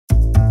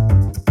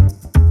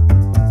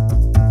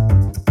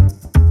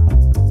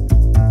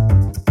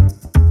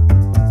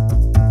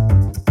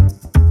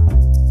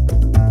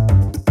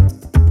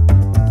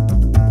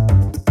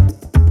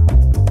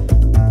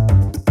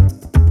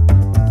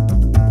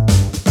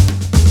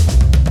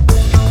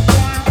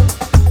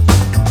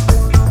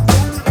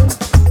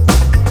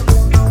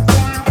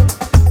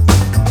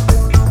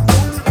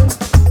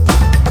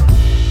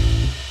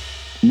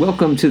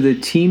Welcome to the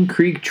Team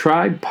Creek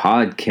Tribe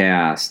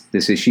podcast.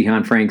 This is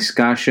Shihan Frank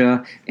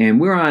Skasha, and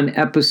we're on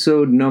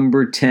episode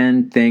number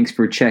 10. Thanks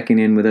for checking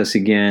in with us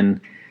again.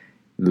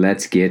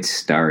 Let's get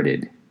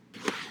started.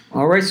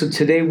 All right, so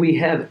today we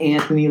have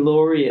Anthony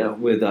Loria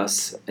with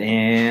us,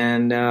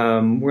 and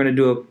we're going to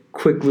do a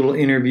quick little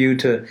interview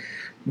to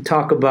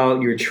talk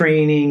about your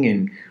training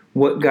and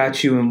what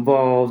got you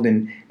involved,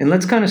 and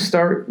let's kind of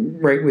start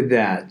right with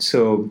that.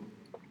 So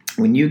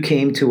when you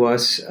came to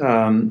us,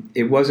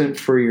 it wasn't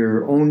for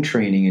your own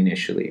training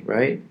initially,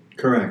 right?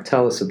 Correct.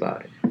 Tell us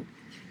about it.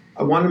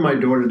 I wanted my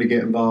daughter to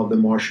get involved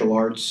in martial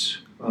arts.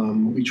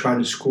 We tried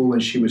a school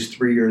when she was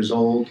 3 years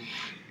old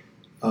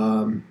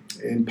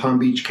in Palm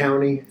Beach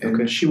County,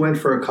 and she went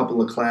for a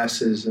couple of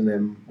classes, and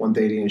then one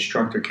day the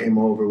instructor came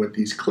over with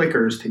these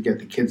clickers to get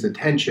the kids'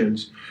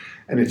 attentions,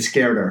 and it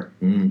scared her,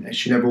 and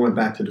she never went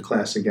back to the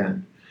class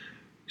again.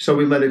 So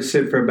we let it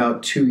sit for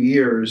about 2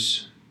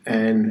 years,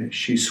 and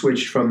she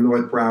switched from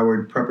North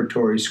Broward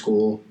Preparatory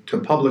School to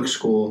public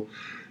school.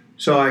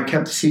 So I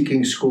kept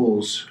seeking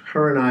schools.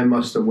 Her and I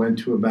must have went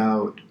to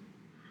about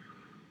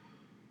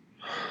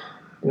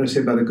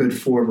a good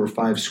 4 or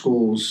 5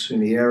 schools in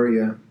the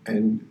area,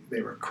 and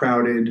they were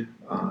crowded.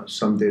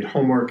 Some did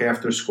homework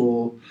after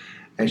school,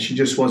 and she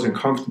just wasn't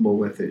comfortable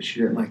with it.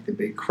 She didn't like the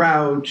big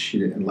crowd. She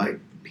didn't like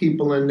the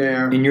people in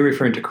there. And you're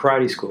referring to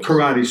karate schools?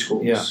 Karate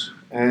schools. Yeah.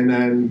 And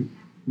then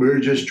we were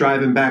just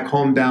driving back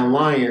home down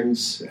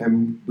Lyons,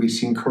 and we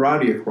seen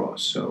karate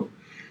across. So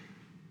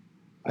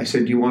I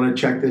said, "Do you want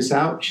to check this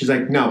out?" She's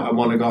like, "No, I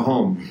want to go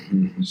home."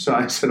 Mm-hmm. So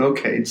I said,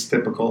 "Okay, it's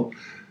typical."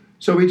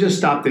 So we just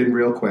stopped in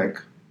real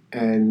quick,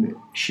 and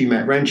she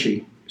met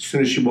Renchi. As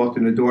soon as she walked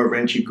in the door,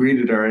 Renchi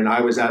greeted her, and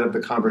I was out of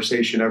the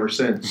conversation ever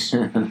since.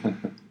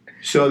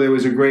 So there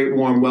was a great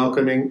warm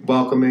welcoming.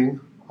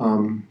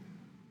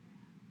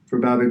 For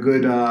about a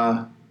good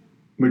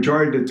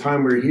majority of the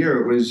time we were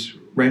here, it was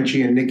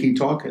Renchi and Nikki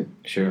talking.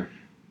 Sure.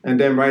 And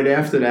then right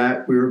after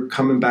that, we were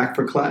coming back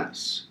for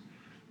class.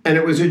 And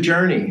it was a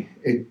journey.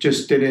 It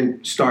just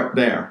didn't start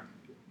there.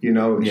 You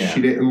know,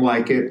 She didn't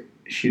like it.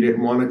 She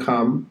didn't want to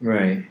come.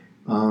 Right.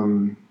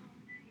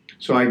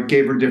 So I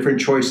gave her different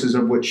choices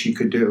of what she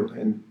could do.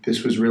 And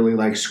this was really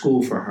like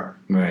school for her.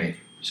 Right.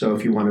 So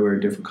if you want to wear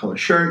a different color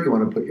shirt, you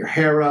want to put your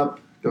hair up,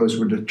 those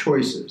were the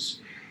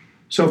choices.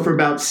 So for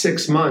about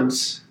 6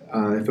 months,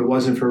 if it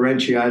wasn't for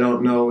Renchi, I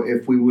don't know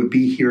if we would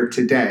be here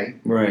today.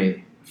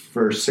 Right.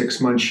 For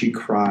 6 months, she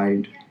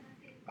cried.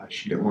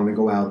 She didn't want to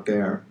go out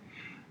there.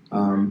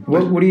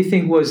 What do you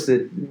think was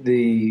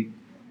the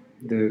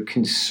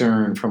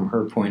concern from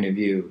her point of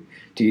view?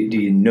 Do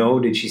you know?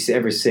 Did she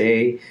ever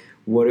say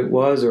what it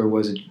was, or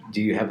was it?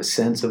 Do you have a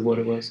sense of what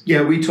it was?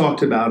 Yeah, we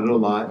talked about it a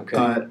lot.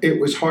 Okay. It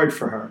was hard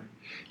for her.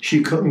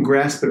 She couldn't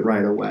grasp it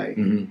right away.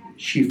 Mm-hmm.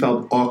 She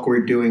felt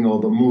awkward doing all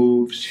the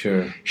moves.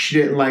 Sure. She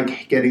didn't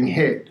like getting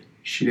hit.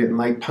 She didn't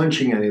like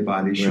punching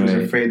anybody. She was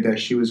afraid that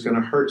she was going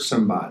to hurt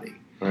somebody.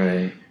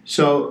 Right.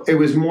 So it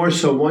was more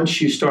so once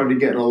she started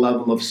getting a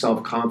level of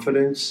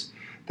self-confidence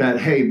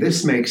that, hey,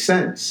 this makes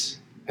sense.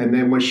 And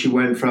then when she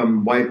went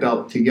from white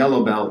belt to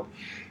yellow belt,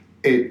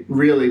 she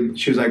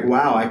was like,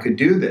 wow, I could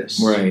do this.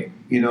 Right.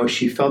 You know,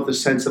 she felt a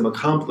sense of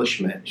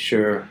accomplishment.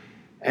 Sure.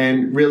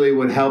 And really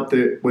what helped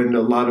when a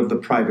lot of the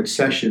private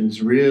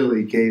sessions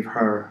really gave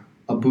her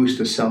a boost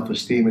of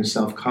self-esteem and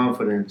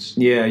self-confidence.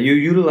 Yeah, you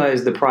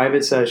utilized the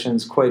private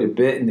sessions quite a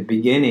bit in the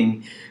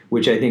beginning,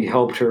 which I think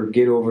helped her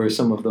get over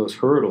some of those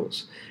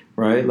hurdles,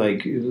 right?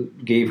 Like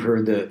gave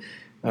her the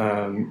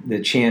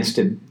chance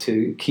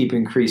to keep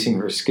increasing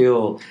her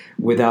skill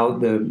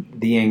without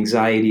the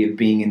anxiety of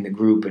being in the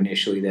group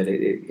initially, that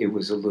it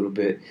was a little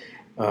bit,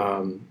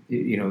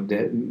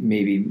 that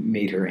maybe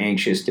made her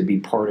anxious to be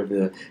part of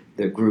the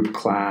group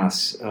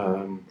class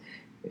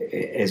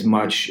as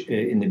much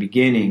in the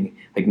beginning.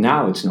 Like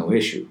now it's no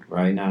issue,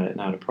 right?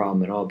 Not a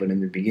problem at all. But in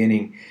the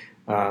beginning,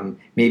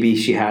 maybe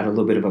she had a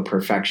little bit of a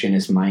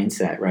perfectionist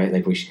mindset, right?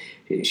 Like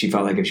she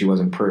felt like if she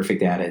wasn't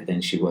perfect at it,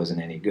 then she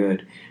wasn't any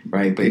good,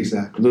 right? But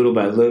exactly. Little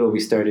by little, we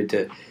started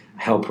to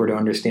help her to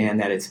understand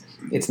that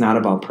it's not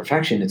about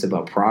perfection; it's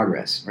about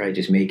progress, right?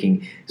 Just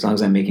as long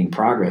as I'm making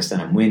progress,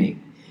 then I'm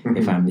winning. Mm-hmm.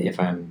 If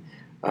I'm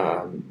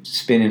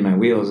spinning my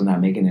wheels and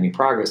not making any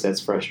progress, that's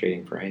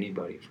frustrating for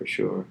anybody, for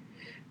sure.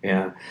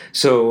 Yeah.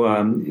 So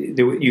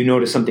you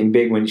noticed something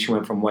big when she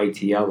went from white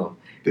to yellow.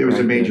 There was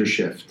a major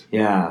shift.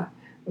 Yeah.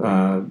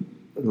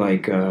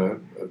 Like a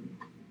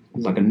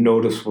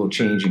noticeable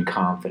change in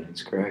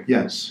confidence, correct?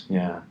 Yes.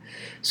 Yeah.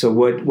 So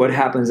what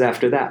happens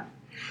after that?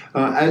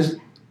 As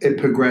it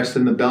progressed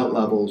in the belt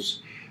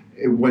levels,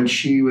 when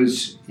she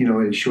was,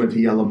 she went to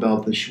yellow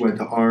belt and she went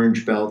to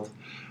orange belt,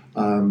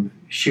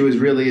 she was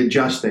really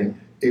adjusting.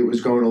 It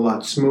was going a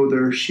lot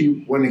smoother.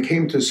 When it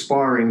came to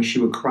sparring, she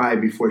would cry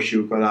before she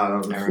would go out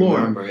on the floor. I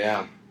remember,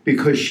 yeah.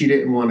 Because she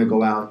didn't want to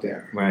go out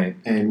there. Right.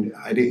 And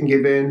I didn't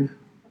give in.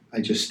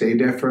 I just stayed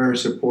there for her,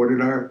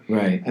 supported her,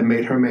 right, and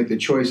made her make the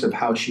choice of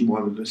how she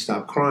wanted to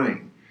stop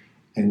crying.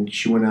 And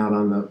she went out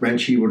on the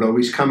Renchi would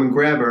always come and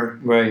grab her.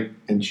 Right.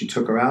 And she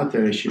took her out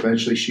there, and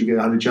eventually she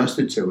got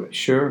adjusted to it.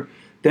 Sure.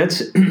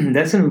 That's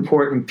that's an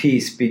important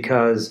piece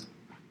because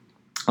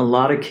a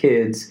lot of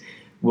kids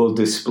will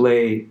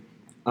display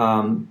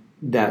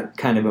that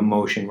kind of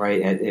emotion,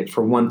 right?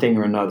 For one thing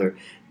or another,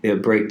 they'll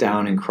break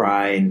down and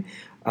cry,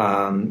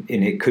 and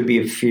it could be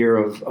a fear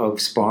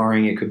of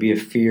sparring. It could be a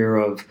fear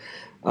of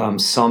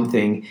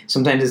something.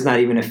 Sometimes it's not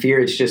even a fear.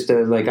 It's just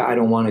like, I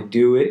don't want to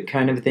do it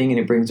kind of thing, and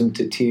it brings them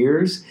to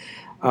tears.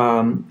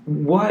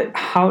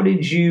 How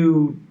did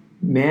you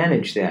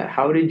manage that?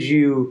 How did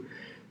you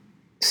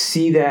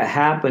see that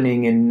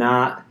happening and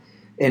not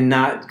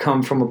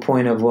come from a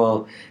point of,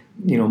 well,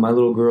 my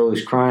little girl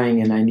is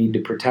crying and I need to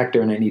protect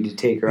her and I need to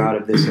take her out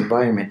of this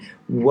environment?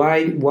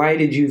 Why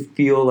did you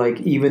feel like,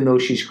 even though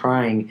she's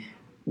crying,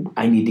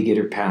 I need to get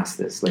her past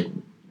this? Like,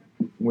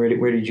 where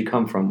did you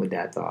come from with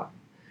that thought?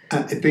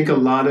 I think a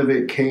lot of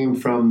it came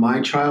from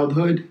my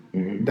childhood,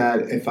 Mm-hmm.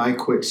 that if I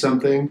quit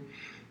something,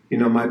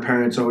 my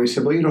parents always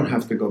said, well, you don't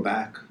have to go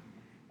back.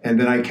 And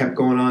then I kept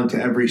going on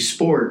to every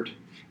sport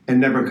and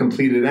never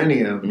completed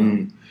any of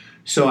them. Mm.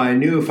 So I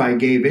knew if I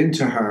gave in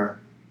to her,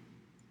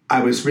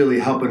 I was really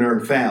helping her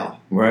fail.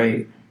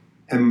 Right.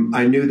 And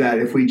I knew that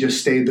if we just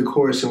stayed the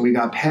course and we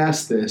got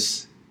past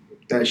this,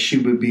 that she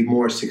would be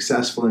more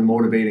successful in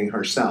motivating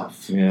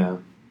herself. Yeah.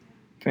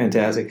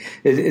 Fantastic.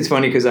 It's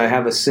funny because I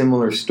have a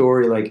similar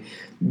story. Like,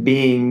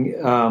 being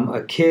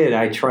a kid,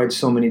 I tried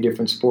so many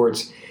different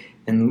sports,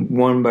 and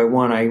one by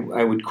one,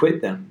 I would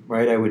quit them.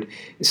 Right?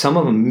 Some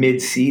of them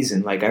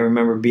mid-season. Like, I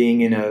remember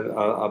being in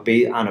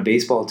on a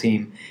baseball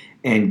team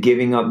and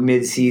giving up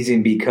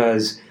mid-season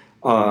because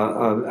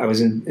I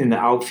was in the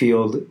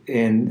outfield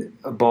and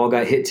a ball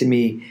got hit to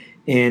me,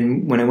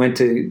 and when I went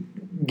to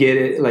get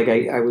it, like,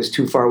 I was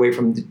too far away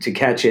to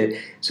catch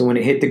it. So when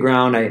it hit the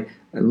ground, I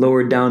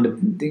lowered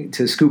down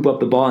to scoop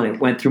up the ball, and it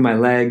went through my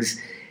legs.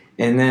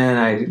 And then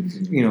I,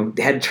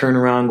 had to turn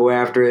around and go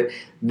after it.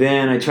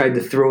 Then I tried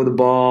to throw the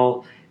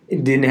ball.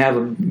 It didn't have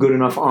a good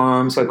enough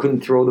arm, so I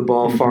couldn't throw the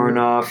ball far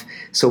enough.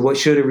 So what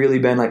should have really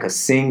been like a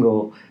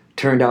single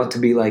turned out to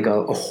be like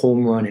a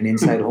home run, an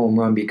inside home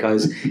run,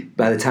 because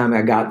by the time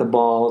I got the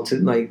ball to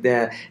like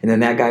that, and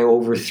then that guy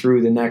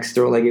overthrew the next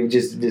throw, like, it was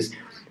just this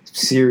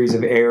series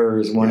of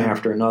errors one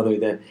after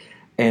another.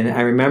 And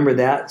I remember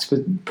that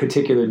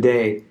particular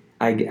day,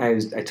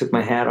 I took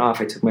my hat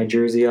off, I took my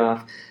jersey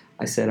off,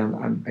 I said,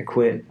 I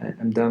quit,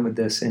 I'm done with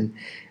this, and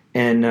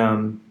in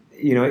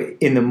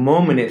the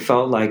moment it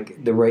felt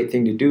like the right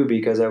thing to do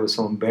because I was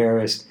so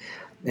embarrassed,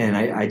 and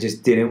I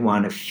just didn't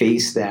want to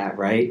face that,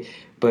 right?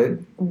 But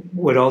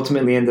what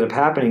ultimately ended up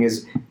happening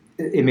is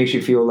it makes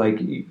you feel like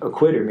a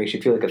quitter, it makes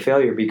you feel like a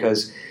failure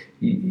because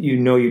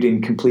you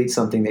didn't complete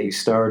something that you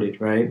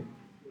started, right?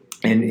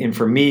 And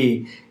for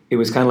me, it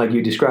was kind of like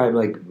you described,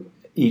 like,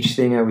 each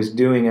thing I was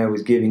doing, I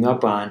was giving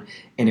up on,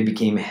 and it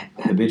became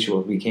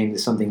habitual. It became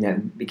something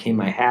that became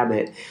my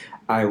habit.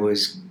 I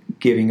was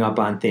giving up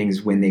on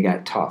things when they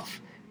got tough,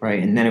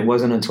 right? And then it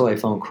wasn't until I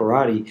found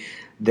karate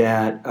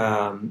that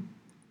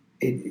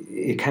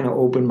it kind of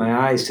opened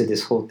my eyes to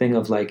this whole thing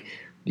of, like,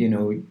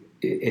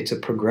 it's a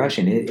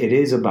progression. It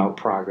is about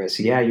progress.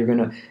 Yeah, you're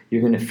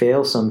gonna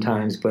fail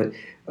sometimes, but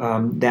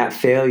that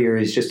failure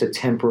is just a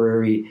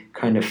temporary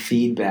kind of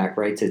feedback,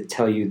 right? To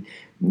tell you,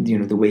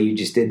 the way you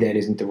just did that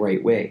isn't the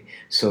right way.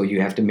 So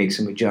you have to make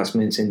some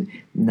adjustments, and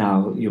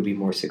now you'll be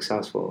more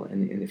successful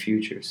in the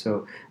future.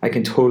 So I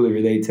can totally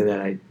relate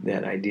to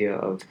that idea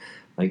of,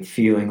 like,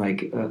 feeling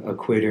like a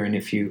quitter, and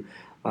if you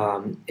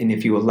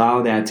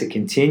allow that to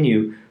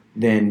continue,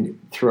 then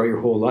throughout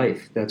your whole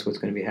life, that's what's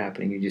going to be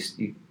happening.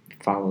 You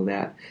follow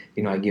that.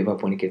 I give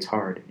up when it gets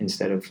hard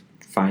instead of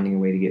finding a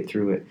way to get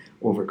through it,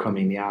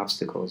 overcoming the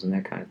obstacles and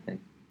that kind of thing.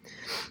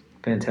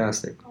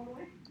 Fantastic.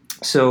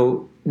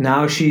 So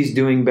now she's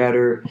doing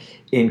better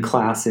in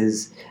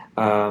classes,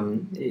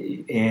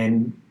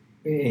 and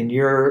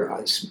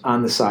you're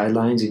on the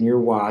sidelines and you're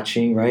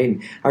watching, right?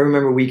 And I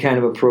remember we kind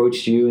of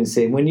approached you and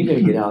said, when are you going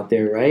to get out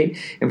there, right?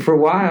 And for a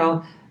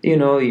while,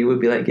 you would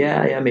be like,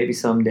 yeah, maybe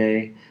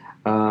someday.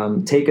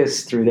 Take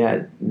us through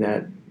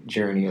that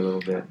journey a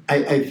little bit.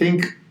 I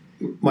think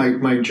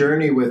my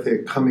journey with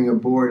it coming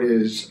aboard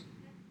is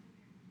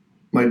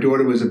my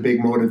daughter was a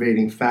big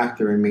motivating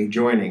factor in me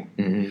joining.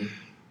 Mm-hmm.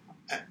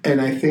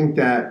 And I think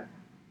that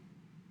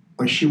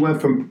when she went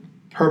from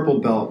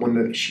purple belt,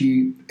 when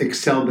she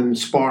excelled in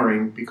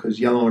sparring, because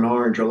yellow and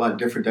orange are a lot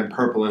different than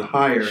purple and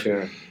higher,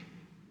 sure,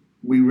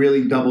 we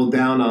really doubled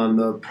down on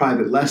the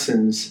private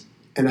lessons.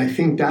 And I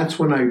think that's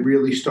when I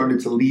really started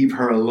to leave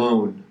her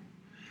alone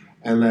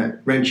and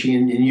let Renchi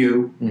and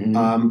you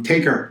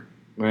take her,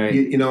 right?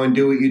 And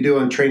do what you do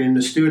on training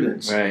the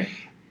students, right?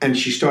 And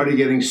she started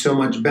getting so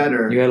much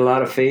better. You had a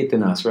lot of faith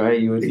in us,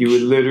 right? You would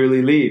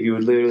literally leave. You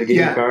would literally get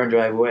in your car and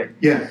drive away.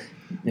 Yeah.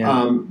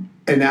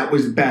 And that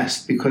was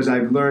best because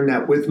I've learned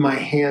that with my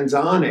hands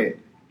on it,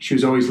 she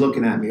was always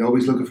looking at me,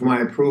 always looking for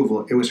my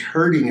approval. It was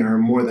hurting her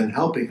more than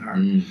helping her.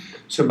 Mm.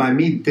 So by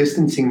me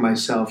distancing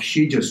myself,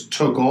 she just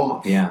took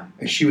off. Yeah.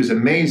 And she was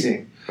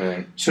amazing.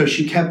 Right. So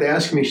she kept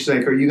asking me, she's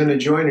like, are you going to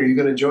join? Are you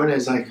going to join? I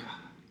was like,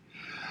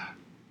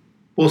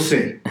 we'll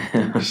see.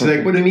 She's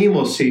like, what do you mean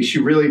we'll see? She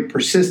really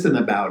persistent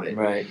about it.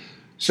 Right.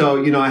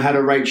 So, I had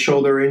a right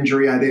shoulder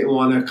injury. I didn't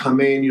want to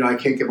come in. I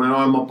can't get my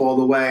arm up all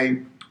the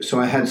way. So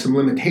I had some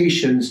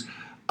limitations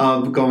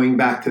of going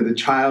back to the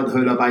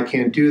childhood of I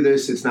can't do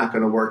this. It's not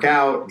going to work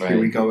out. Right. Here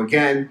we go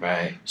again.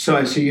 Right. So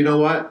I said, you know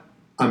what?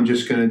 I'm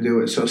just going to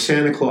do it. So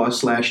Santa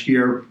Claus last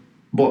year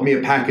bought me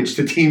a package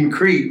to Team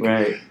Creek.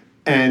 Right.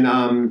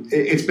 And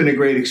it's been a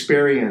great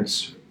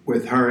experience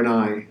with her and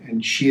I.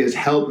 And she has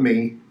helped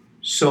me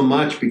so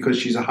much because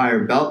she's a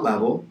higher belt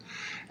level.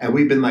 And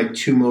we've been like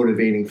two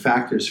motivating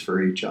factors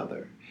for each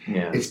other.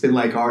 Yeah. It's been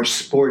like our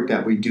sport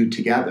that we do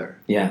together.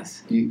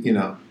 Yes.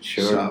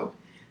 Sure. So.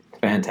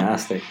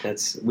 Fantastic.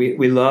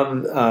 We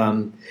love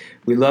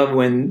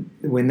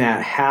when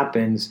that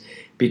happens,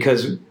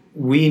 because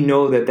we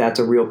know that that's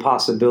a real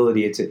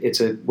possibility.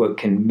 It's what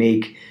can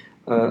make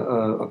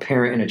a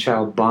parent and a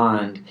child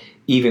bond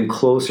even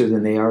closer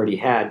than they already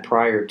had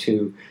prior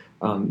to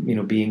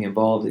being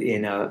involved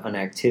in an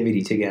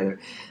activity together.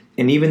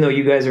 And even though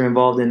you guys are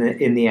involved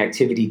in the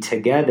activity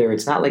together,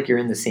 it's not like you're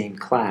in the same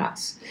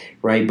class,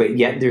 right? But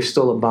yet there's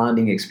still a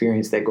bonding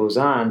experience that goes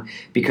on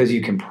because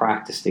you can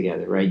practice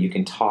together, right? You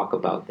can talk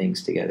about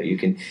things together. You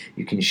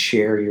can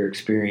share your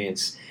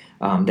experience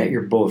that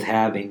you're both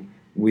having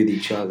with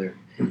each other,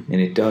 and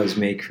it does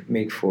make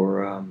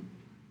for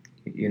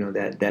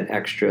that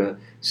extra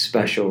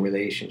special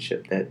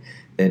relationship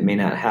that may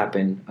not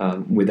happen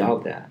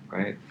without that,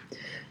 right?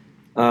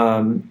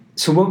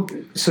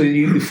 So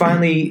you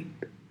finally.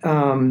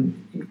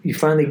 You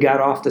finally got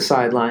off the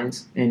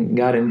sidelines and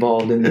got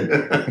involved in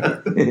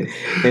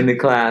the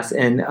class.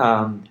 And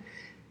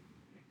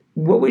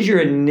what was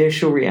your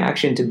initial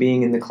reaction to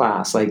being in the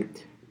class? Like,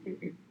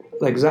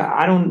 'cause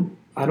I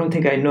don't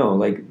think I know.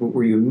 Like,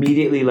 were you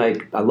immediately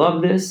like, I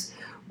love this?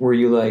 Were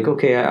you like,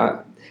 okay,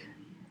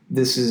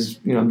 this is,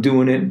 I'm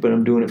doing it, but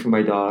I'm doing it for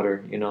my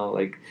daughter.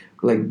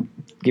 Like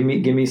give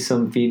me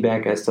some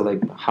feedback as to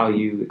like how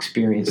you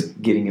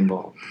experienced getting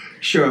involved.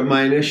 Sure.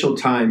 My initial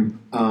time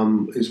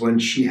is when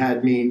she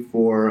had me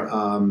for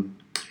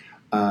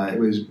it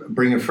was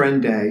Bring a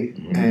Friend Day,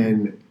 mm-hmm.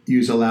 and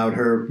you allowed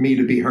me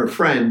to be her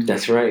friend.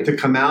 That's right. To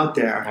come out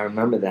there. I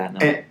remember that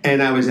now.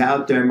 And I was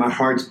out there, my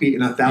heart's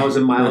beating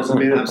 1,000 miles a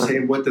minute. I'm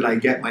saying, what did I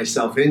get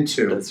myself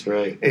into? That's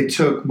right. It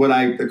took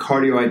the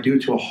cardio I do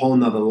to a whole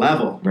nother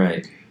level.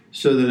 Right.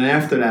 So then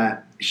after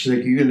that, she's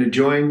like, you're going to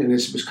join? And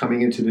this was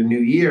coming into the new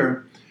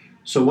year.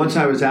 So once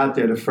I was out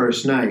there the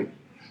first night,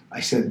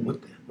 I said,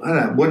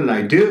 what did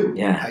I do?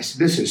 Yeah. I said,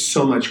 this is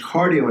so much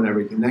cardio and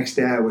everything. Next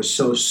day I was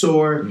so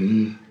sore,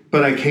 mm-hmm.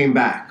 but I came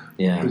back.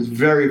 Yeah. I was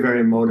very,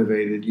 very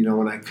motivated.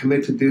 When I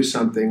commit to do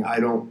something, I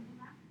don't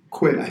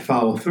quit. I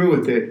follow through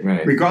with it,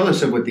 right.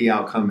 regardless of what the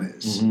outcome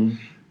is. Mm-hmm.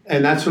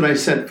 And that's what I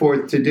set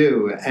forth to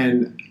do.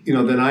 And,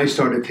 then I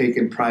started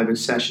taking private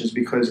sessions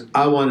because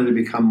I wanted to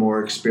become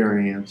more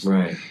experienced.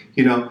 Right.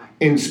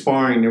 In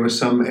sparring, there were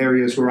some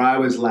areas where I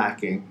was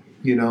lacking,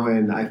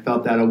 and I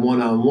felt that a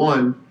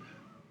one-on-one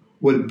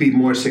would be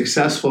more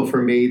successful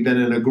for me than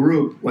in a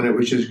group when it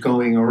was just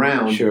going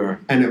around. Sure.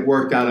 And it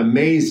worked out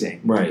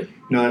amazing. Right.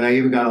 And I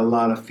even got a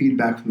lot of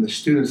feedback from the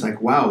students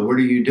like, wow, what are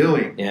you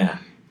doing? Yeah.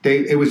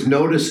 It was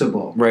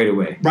noticeable. Right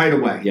away.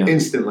 Yeah.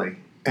 Instantly.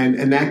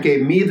 And that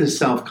gave me the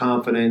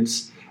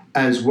self-confidence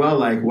as well,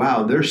 like,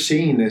 wow, they're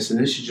seeing this, and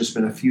this has just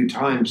been a few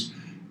times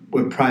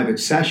with private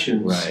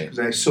sessions. Right. Because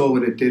I saw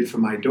what it did for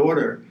my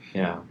daughter.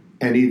 Yeah.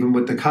 And even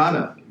with the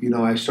kata,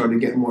 I started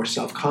getting more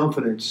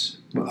self-confidence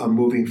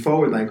moving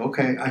forward. Like,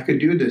 okay, I could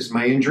do this.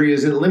 My injury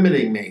isn't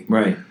limiting me.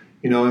 Right.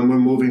 And we're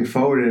moving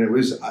forward, and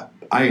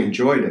I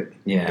enjoyed it.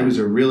 Yeah. It was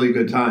a really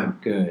good time.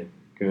 Good.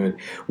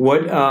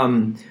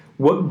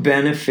 What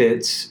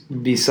benefits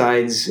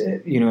besides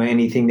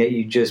anything that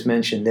you just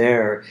mentioned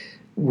there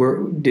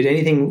did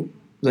anything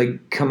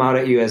like come out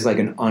at you as like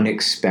an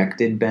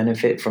unexpected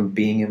benefit from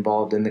being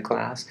involved in the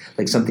class,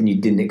 like something you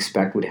didn't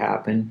expect would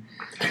happen?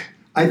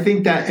 I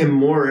think that in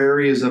more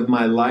areas of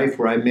my life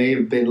where I may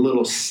have been a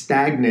little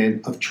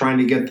stagnant of trying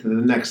to get to the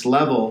next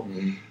level,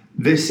 mm-hmm.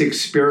 this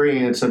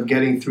experience of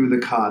getting through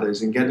the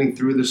katas and getting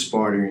through the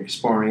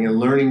sparring and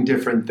learning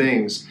different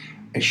things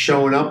and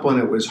showing up when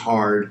it was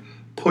hard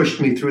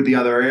pushed me through the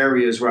other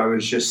areas where I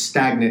was just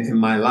stagnant in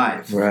my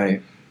life.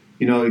 Right.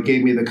 It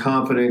gave me the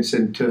confidence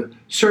and to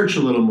search a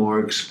little more,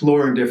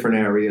 explore in different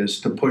areas,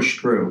 to push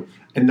through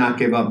and not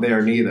give up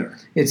there neither.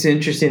 It's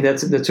interesting.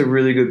 That's a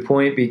really good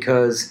point,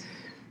 because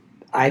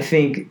I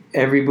think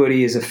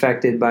everybody is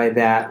affected by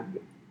that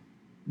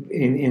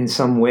in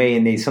some way,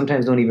 and they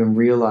sometimes don't even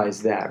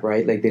realize that,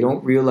 right? Like they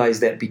don't realize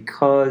that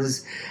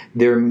because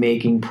they're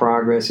making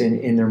progress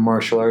in their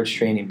martial arts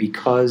training,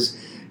 because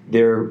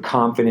their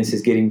confidence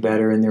is getting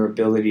better and their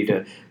ability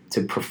to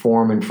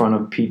perform in front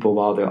of people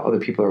while the other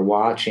people are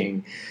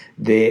watching,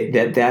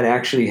 that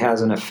actually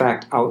has an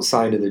effect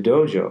outside of the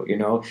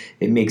dojo.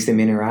 It makes them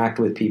interact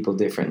with people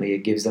differently. It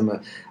gives them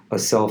a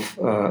self,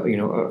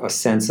 a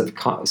sense of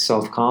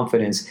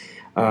self-confidence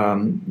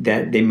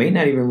that they may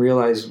not even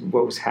realize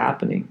what was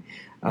happening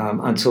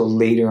until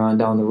later on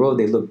down the road.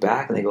 They look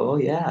back and they go, oh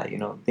yeah,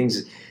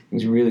 things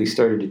really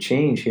started to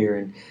change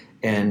here,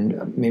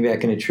 and maybe I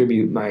can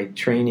attribute my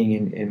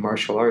training in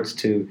martial arts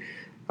to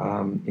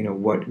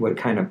what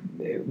kind of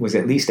was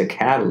at least a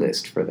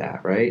catalyst for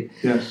that, right?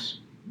 Yes.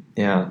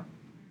 Yeah.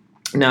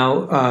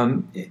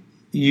 Now,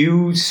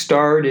 you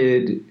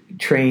started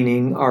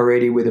training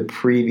already with a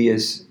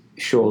previous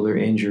shoulder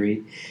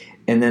injury,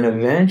 and then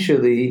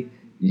eventually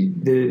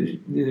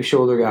the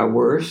shoulder got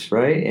worse,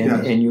 right?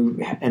 And you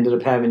ended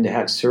up having to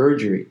have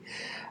surgery.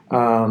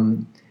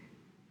 And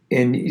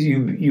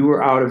you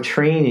were out of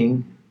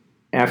training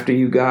after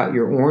you got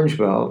your orange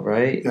belt,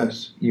 right?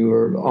 Yes. You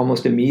were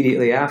almost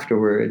immediately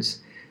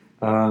afterwards.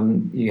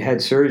 You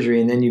had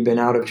surgery, and then you've been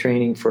out of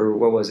training for,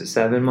 what was it,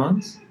 7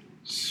 months?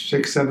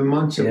 6-7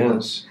 months it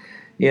was.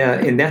 Yeah,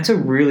 and that's a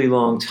really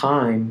long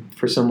time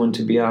for someone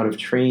to be out of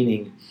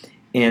training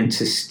and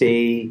to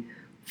stay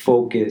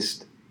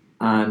focused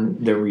on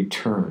the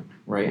return,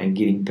 right, and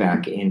getting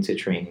back into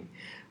training.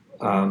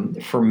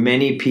 For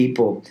many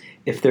people,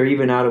 if they're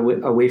even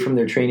away from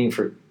their training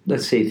for,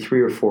 let's say,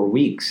 3 or 4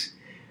 weeks,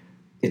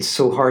 it's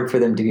so hard for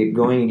them to get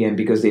going again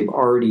because they've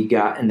already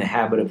got in the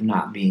habit of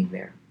not being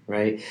there,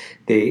 right?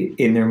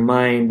 In their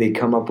mind, they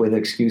come up with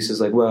excuses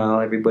like,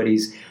 well, everybody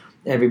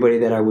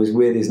that I was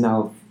with is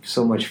now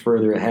so much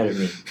further ahead of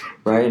me,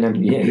 right?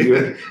 And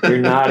you're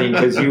nodding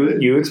because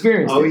you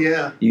experienced it. Oh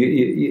yeah.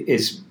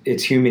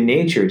 It's human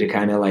nature to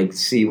kind of like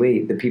see,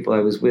 wait, the people I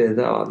was with,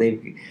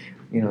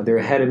 they're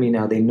ahead of me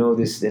now. They know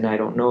this, and I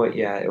don't know it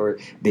yet, or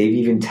they've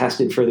even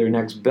tested for their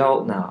next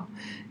belt now,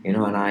 and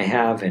I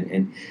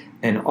haven't.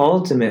 And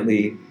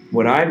ultimately,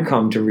 what I've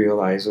come to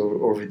realize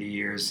over the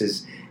years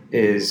is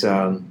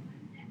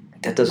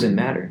that doesn't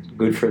matter.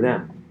 Good for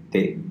them.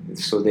 They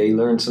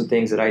learned some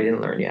things that I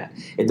didn't learn yet.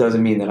 It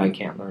doesn't mean that I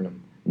can't learn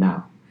them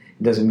now.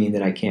 It doesn't mean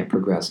that I can't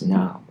progress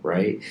now,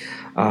 right?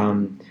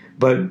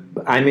 But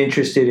I'm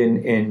interested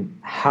in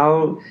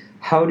how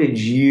did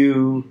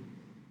you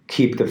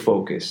keep the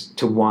focus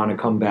to want to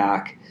come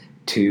back,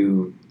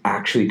 to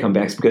actually come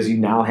back, because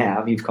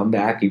you've come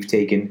back, you've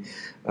taken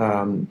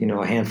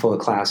a handful of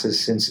classes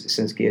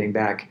since getting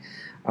back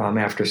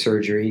after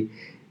surgery.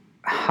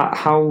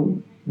 How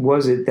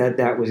was it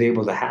that was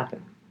able to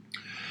happen?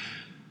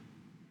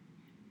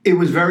 It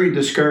was very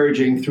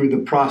discouraging through the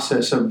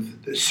process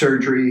of the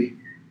surgery,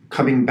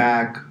 coming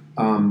back.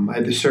 I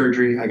had the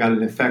surgery, I got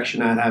an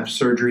infection, I had to have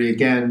surgery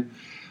again.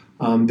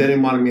 Then they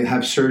wanted me to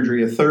have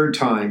surgery a third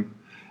time.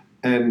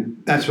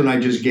 And that's when I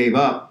just gave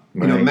up,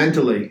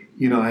 mentally.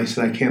 I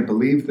said, I can't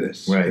believe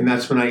this. Right. And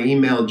that's when I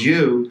emailed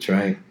you. That's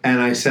right.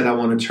 And I said, I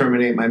want to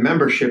terminate my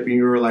membership. And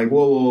you were like,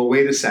 whoa,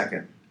 wait a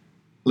second.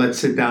 Let's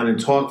sit down and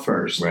talk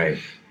first. Right.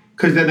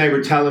 Because then they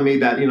were telling me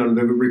that, the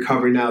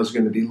recovery now is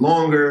going to be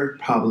longer,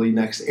 probably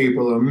next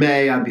April or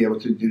May, I'll be able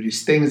to do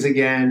these things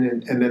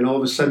again. And then all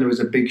of a sudden there was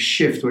a big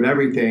shift with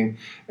everything.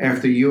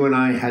 After you and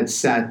I had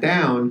sat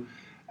down,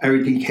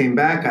 everything came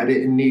back. I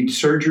didn't need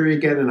surgery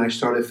again, and I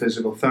started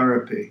physical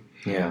therapy.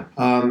 Yeah.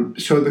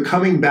 So the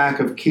coming back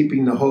of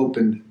keeping the hope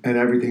and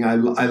everything, I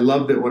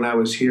loved it when I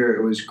was here.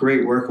 It was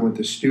great working with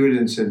the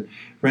students and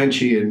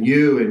Renchi and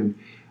you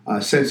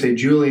and Sensei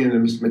Julian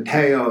and Mr.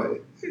 Mateo.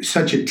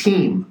 Such a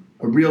team.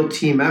 A real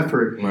team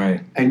effort,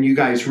 right? And you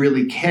guys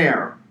really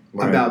care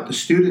about the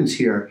students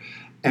here,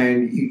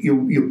 and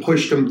you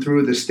push them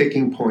through the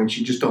sticking points.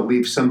 You just don't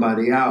leave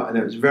somebody out, and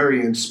it was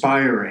very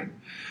inspiring.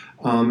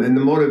 And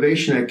the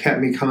motivation that kept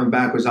me coming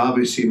back was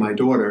obviously my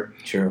daughter.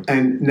 Sure.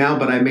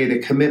 But I made a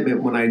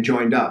commitment when I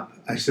joined up.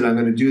 I said I'm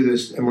going to do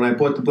this, and when I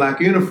bought the black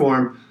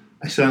uniform,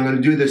 I said I'm going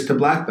to do this to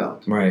black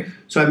belt. Right.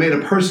 So I made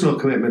a personal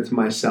commitment to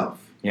myself.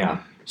 Yeah.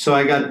 So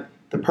I got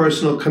the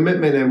personal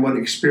commitment and what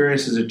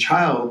experience as a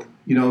child,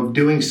 of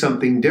doing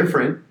something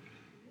different.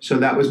 So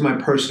that was my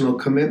personal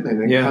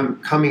commitment.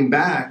 And coming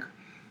back,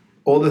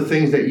 all the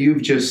things that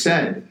you've just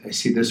said. I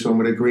see this one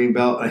with a green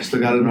belt. I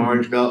still got an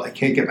orange belt. I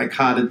can't get my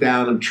kata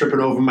down. I'm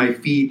tripping over my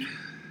feet.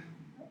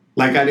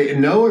 Like I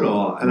didn't know it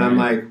all. And I'm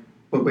like,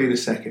 but wait a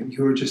second.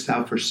 You were just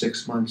out for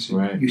 6 months.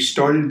 Right. You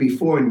started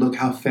before, and look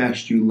how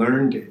fast you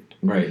learned it.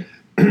 Right.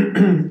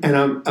 and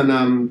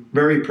I'm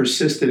very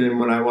persistent in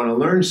when I want to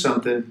learn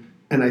something,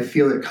 and I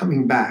feel it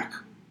coming back.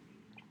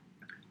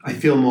 I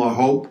feel more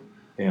hope,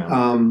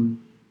 and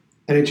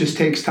it just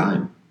takes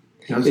time.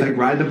 It's like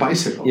riding a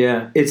bicycle.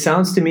 Yeah, it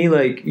sounds to me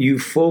like you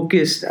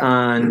focused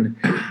on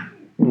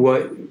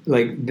what,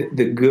 like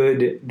the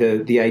good,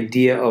 the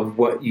idea of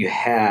what you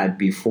had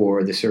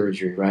before the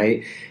surgery,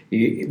 right?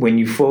 When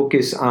you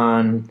focus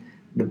on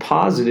the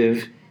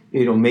positive,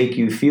 it'll make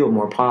you feel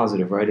more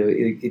positive, right?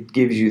 It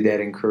gives you that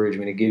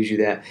encouragement. It gives you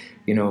that,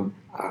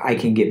 I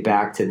can get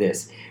back to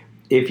this.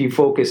 If you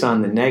focus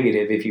on the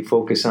negative, if you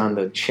focus on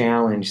the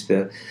challenge,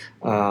 but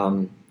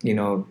now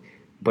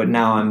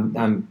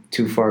I'm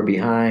too far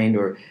behind,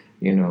 or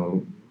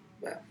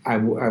I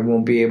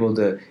won't be able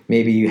to.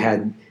 Maybe you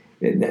had,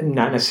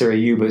 not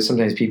necessarily you, but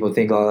sometimes people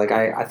think,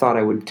 I thought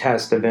I would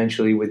test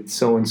eventually with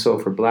so and so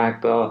for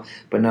black belt,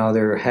 but now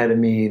they're ahead of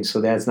me, and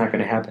so that's not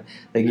going to happen.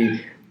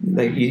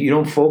 You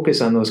don't focus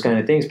on those kind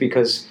of things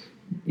because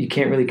you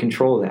can't really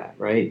control that,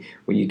 right?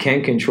 What you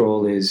can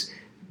control is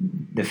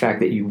the fact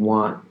that you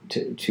want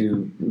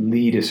to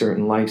lead a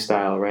certain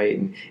lifestyle, right?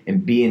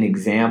 And be an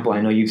example. I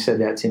know you've said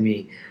that to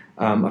me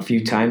a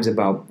few times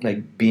about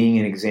like being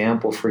an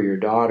example for your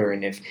daughter,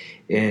 and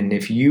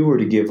if you were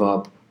to give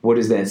up, what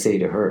does that say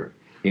to her?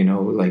 You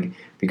know, like,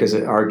 because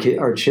our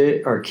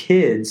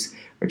kids,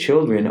 our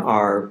children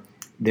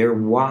they're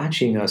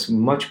watching us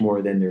much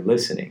more than they're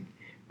listening,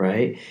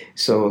 right?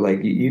 So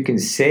like you can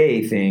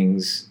say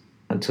things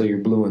until you're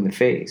blue in the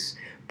face,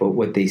 but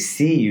what they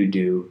see you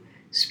do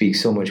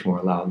speaks so much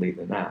more loudly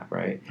than that,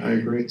 right? I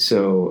agree.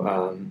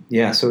 So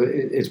so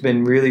it's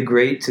been really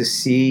great to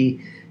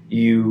see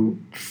you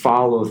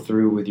follow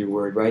through with your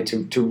word, right?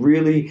 To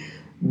really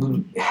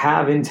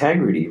have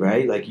integrity,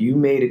 right? Like you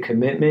made a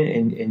commitment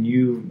and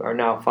you are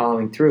now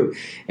following through.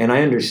 And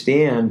I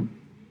understand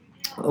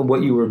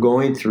what you were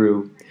going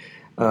through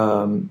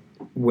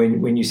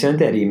when you sent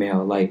that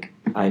email, like,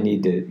 I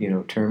need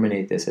to,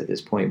 terminate this at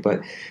this point.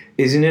 But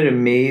isn't it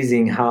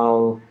amazing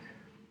how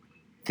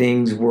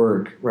things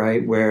work,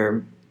 right?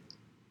 Where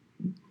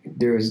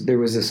there was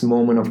this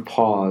moment of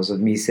pause of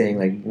me saying,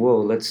 like,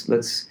 whoa, let's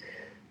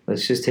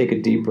just take a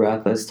deep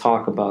breath. Let's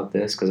talk about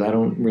this, because I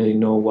don't really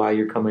know why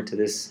you're coming to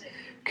this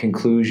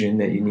conclusion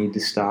that you need to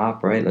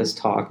stop, right? Let's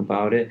talk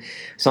about it.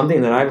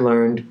 Something that I've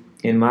learned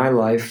in my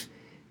life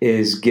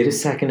is get a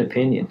second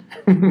opinion,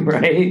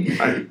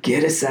 right?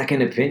 Get a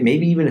second opinion,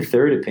 maybe even a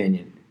third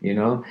opinion,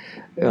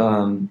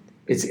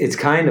 It's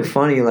kind of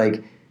funny,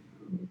 like,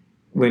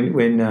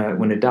 when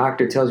a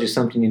doctor tells you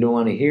something you don't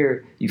want to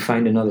hear, you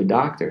find another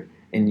doctor.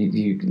 And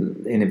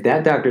and if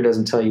that doctor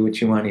doesn't tell you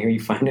what you want to hear, you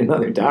find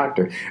another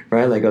doctor,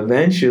 right? Like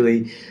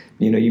eventually,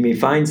 you may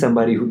find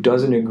somebody who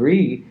doesn't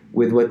agree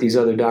with what these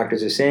other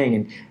doctors are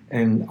saying.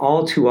 And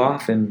all too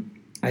often,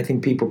 I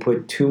think people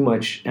put too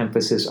much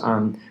emphasis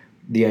on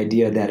the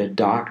idea that a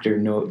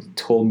doctor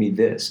told me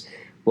this.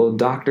 Well,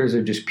 doctors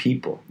are just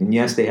people. And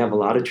yes, they have a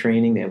lot of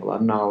training, they have a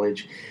lot of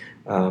knowledge,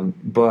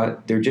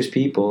 but they're just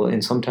people,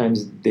 and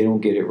sometimes they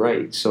don't get it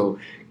right. So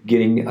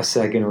getting a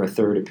second or a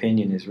third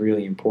opinion is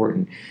really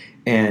important.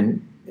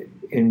 And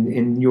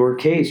in your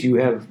case,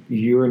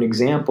 you're an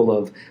example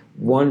of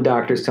one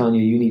doctor's telling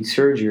you need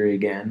surgery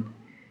again,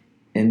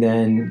 and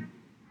then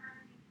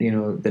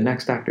the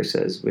next doctor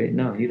says, wait,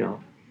 no, you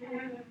don't.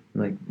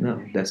 I'm like,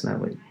 no, that's not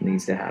what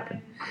needs to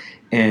happen.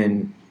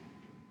 And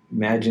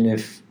imagine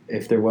if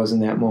there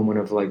wasn't that moment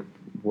of like,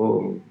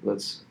 whoa,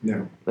 let's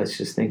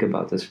just think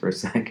about this for a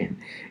second.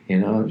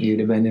 You'd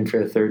have been in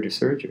for a third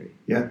surgery.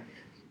 Yeah.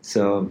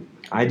 So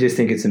I just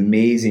think it's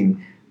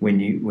amazing when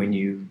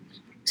you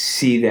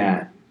see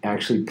that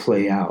actually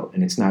play out,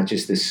 and it's not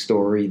just this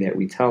story that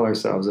we tell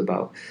ourselves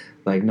about,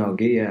 like,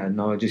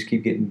 just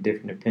keep getting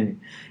different opinion.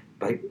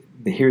 Like,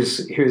 here's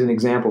an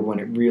example when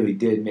it really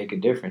did make a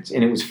difference,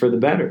 and it was for the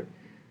better.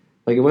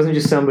 Like, it wasn't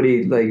just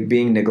somebody like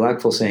being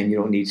neglectful saying you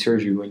don't need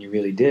surgery when you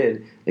really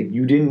did. Like,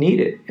 you didn't need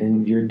it,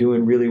 and you're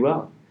doing really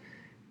well,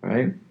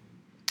 right?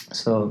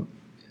 So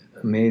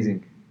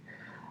amazing.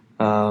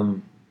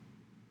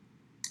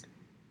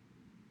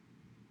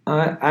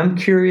 I'm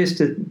curious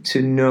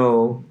to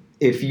know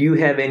if you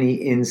have any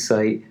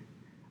insight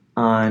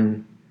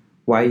on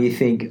why you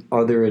think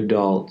other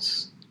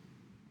adults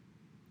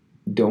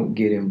don't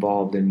get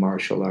involved in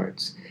martial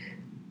arts.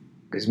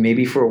 Because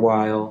maybe for a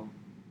while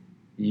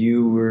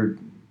you were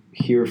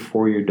here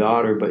for your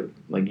daughter, but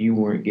like you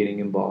weren't getting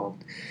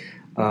involved.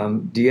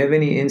 Do you have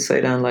any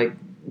insight on like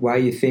why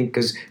you think?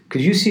 Because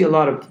you see a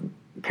lot of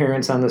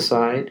parents on the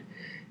side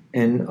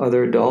and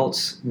other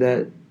adults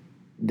that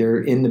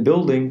they're in the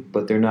building,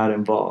 but they're not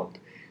involved.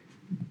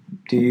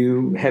 Do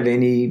you have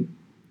any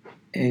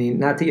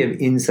not that you have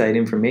inside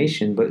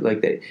information, but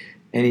like that,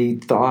 any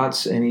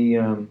thoughts, any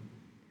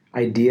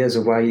ideas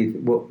of why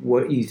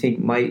what you think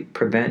might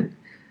prevent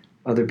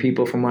other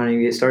people from wanting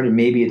to get started?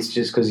 Maybe it's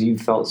just because you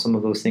felt some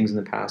of those things in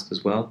the past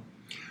as well.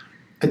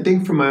 I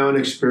think from my own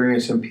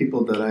experience and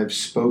people that I've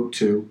spoke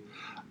to,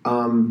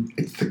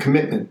 it's the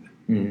commitment.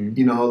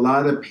 Mm-hmm. A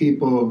lot of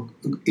people,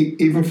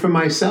 even for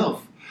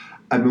myself,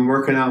 I've been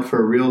working out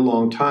for a real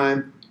long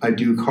time. I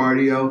do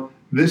cardio.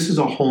 This is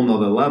a whole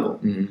nother level.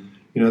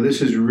 Mm-hmm.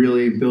 This is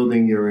really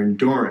building your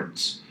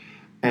endurance.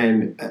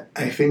 And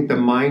I think the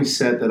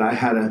mindset that I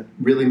had to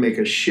really make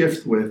a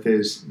shift with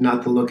is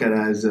not to look at it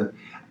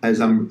as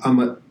I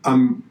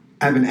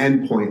have an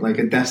end point, like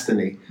a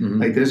destiny.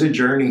 Mm-hmm. Like, there's a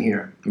journey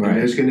here. Right. And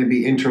there's going to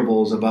be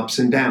intervals of ups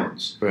and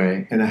downs.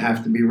 Right. And I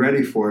have to be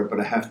ready for it, but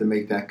I have to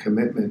make that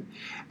commitment.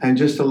 And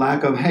just the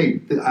lack of,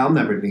 hey, I'll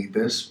never need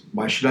this.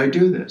 Why should I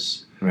do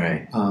this?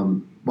 Right.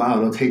 Wow,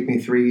 it'll take me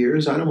 3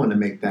 years. I don't want to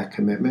make that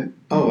commitment.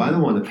 Oh, I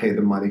don't want to pay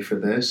the money for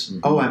this. Mm-hmm.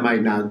 Oh, I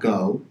might not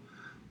go.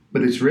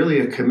 But it's really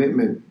a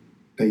commitment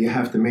that you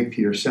have to make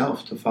to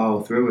yourself to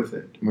follow through with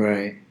it.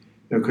 Right.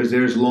 Because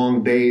there's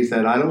long days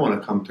that I don't want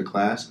to come to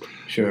class.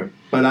 Sure.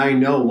 But I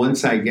know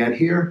once I get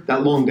here,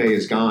 that long day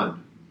is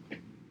gone.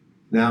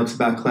 Now it's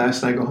about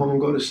class, and I go home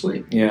and go to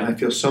sleep. Yeah. I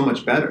feel so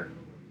much better.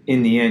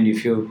 In the end, you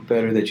feel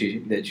better that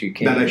you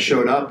came. That I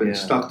showed up and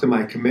stuck to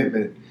my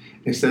commitment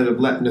instead of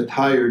letting the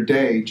tired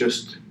day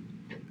just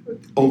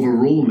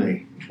overrule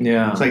me.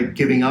 Yeah. It's like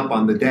giving up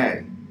on the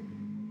day.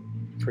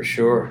 For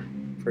sure,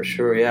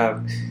 yeah.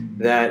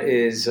 That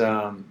is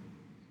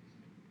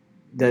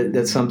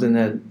that's something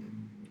that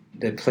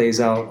that plays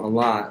out a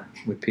lot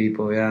with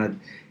people. Yeah,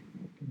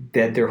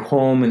 that they're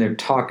home and they're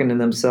talking to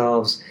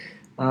themselves.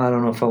 I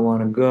don't know if I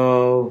want to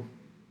go.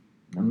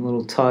 I'm a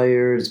little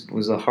tired. It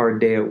was a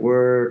hard day at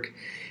work.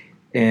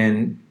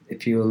 And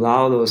if you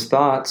allow those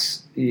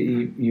thoughts,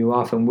 you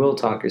often will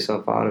talk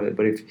yourself out of it.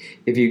 But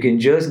if you can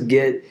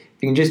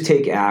just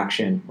take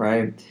action,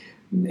 right?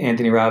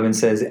 Anthony Robbins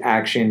says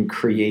action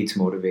creates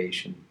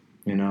motivation.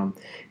 You know,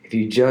 if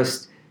you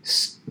just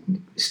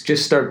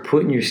start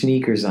putting your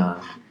sneakers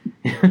on,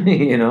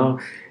 you know,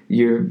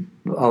 you're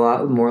a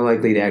lot more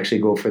likely to actually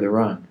go for the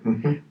run.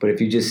 Mm-hmm. But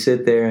if you just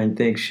sit there and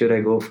think, should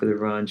I go for the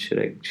run? Should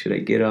I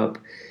get up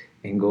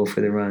and go for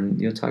the run?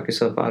 You'll talk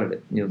yourself out of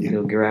it.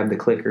 You'll grab the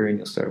clicker and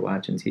you'll start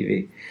watching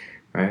TV,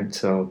 right?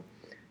 So,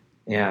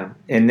 yeah.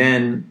 And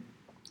then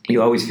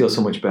you always feel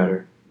so much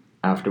better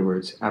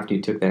afterwards. After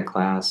you took that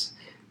class,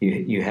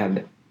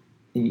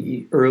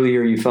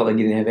 earlier you felt like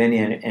you didn't have any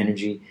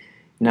energy.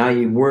 Now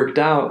you worked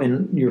out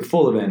and you're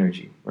full of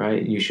energy,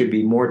 right? You should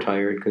be more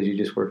tired because you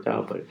just worked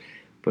out,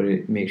 but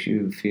it makes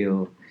you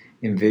feel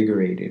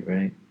invigorated,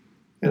 right?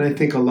 And I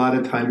think a lot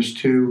of times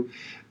too,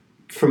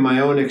 from my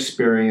own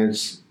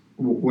experience,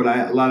 a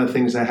lot of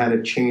things I had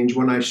to change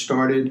when I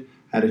started.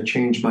 I had to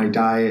change my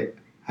diet,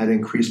 I had to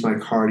increase my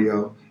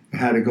cardio, I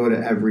had to go to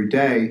every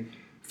day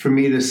for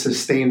me to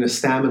sustain the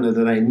stamina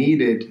that I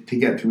needed to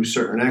get through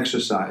certain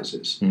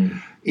exercises.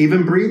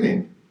 Even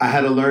breathing, I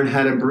had to learn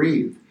how to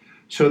breathe.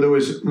 So there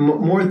was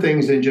more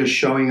things than just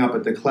showing up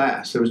at the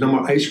class. There was no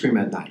more ice cream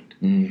at night.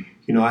 You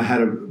know, I had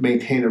to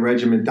maintain a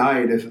regimen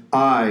diet if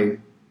I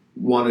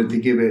wanted to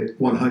give it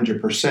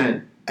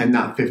 100% and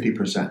not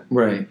 50%.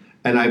 Right.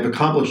 And I've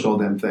accomplished all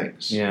them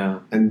things. Yeah.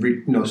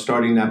 And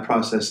starting that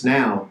process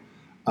now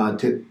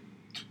to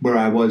where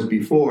I was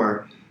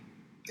before,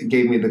 it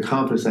gave me the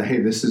confidence that, hey,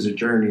 this is a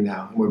journey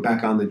now. And we're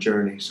back on the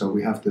journey. So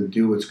we have to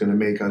do what's going to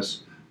make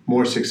us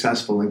more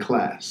successful in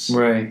class.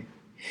 Right.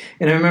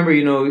 And I remember,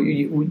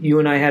 you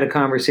and I had a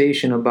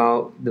conversation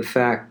about the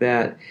fact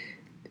that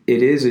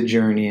it is a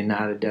journey and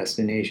not a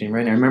destination,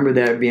 right? And I remember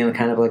that being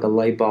kind of like a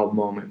light bulb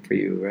moment for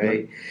you,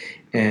 right?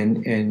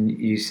 Yep. And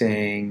you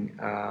saying,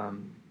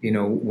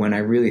 when I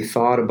really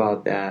thought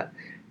about that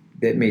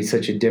made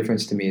such a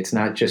difference to me. It's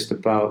not just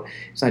about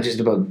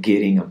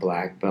getting a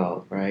black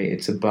belt, right?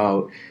 It's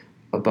about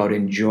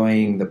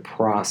enjoying the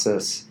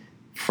process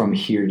from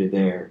here to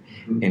there.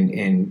 Mm-hmm.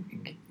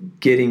 And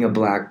getting a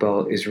black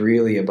belt is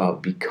really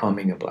about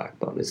becoming a black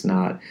belt. It's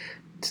not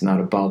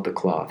about the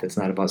cloth. It's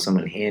not about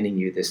someone handing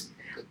you this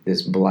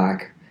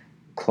black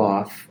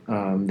cloth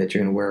that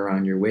you're going to wear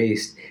around your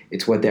waist.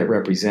 It's what that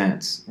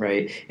represents,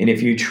 right? And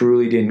if you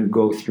truly didn't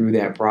go through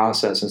that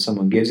process and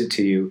someone gives it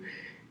to you,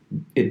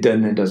 it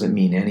doesn't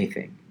mean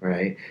anything,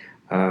 right?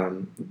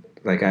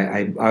 Like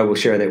I will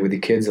share that with the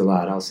kids a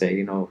lot. I'll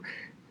say,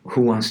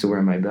 who wants to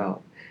wear my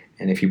belt?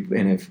 And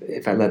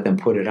if I let them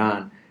put it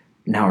on,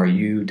 now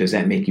does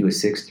that make you a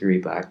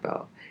 6'3" black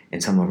belt?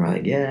 And some of them are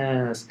like,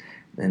 yes.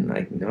 And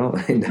like, no,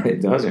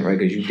 it doesn't, right?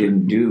 Because you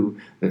didn't do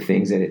the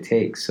things that it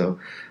takes. So,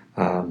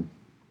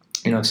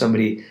 if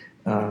somebody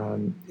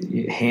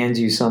hands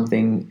you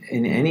something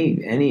in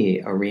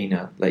any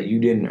arena that you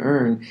didn't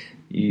earn,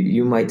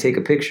 you might take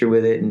a picture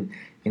with it and,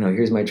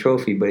 here's my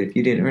trophy. But if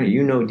you didn't earn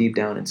it, deep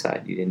down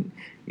inside you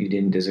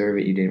didn't deserve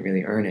it. You didn't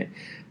really earn it.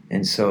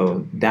 And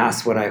so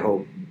that's what I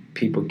hope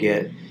people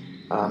get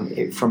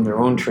from their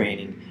own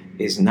training,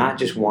 is not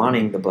just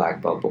wanting the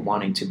black belt, but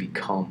wanting to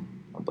become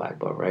a black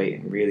belt, right?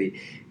 And really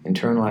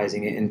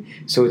internalizing it. And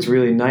so it's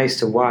really nice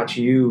to watch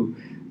you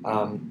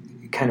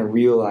kind of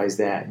realize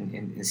that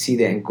and see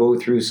that and go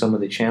through some of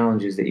the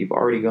challenges that you've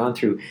already gone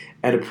through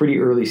at a pretty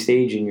early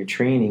stage in your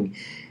training,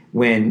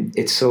 when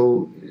it's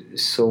so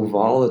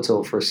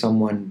volatile for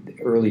someone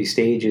early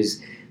stages.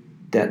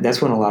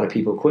 That's when a lot of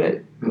people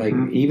quit. Like,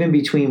 even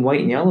between white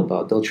and yellow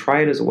belt, they'll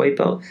try it as a white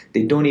belt.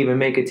 They don't even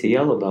make it to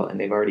yellow belt, and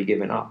they've already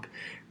given up,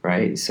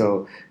 right?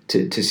 So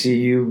to see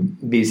you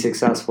be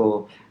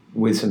successful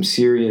with some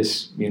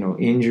serious,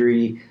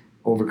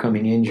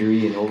 overcoming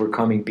injury and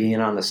overcoming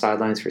being on the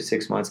sidelines for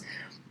 6 months,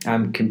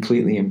 I'm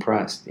completely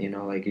impressed.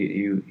 Like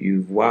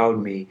you've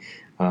wowed me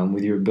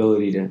with your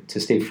ability to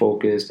stay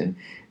focused and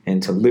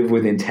to live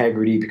with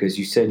integrity, because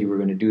you said you were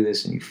going to do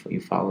this and you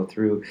follow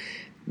through.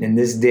 In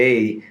this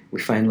day, we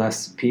find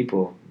less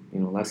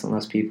and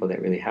less people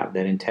that really have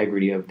that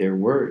integrity of their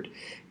word.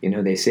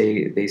 They say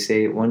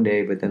it one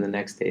day, but then the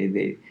next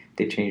day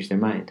they change their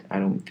mind. I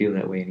don't feel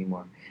that way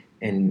anymore.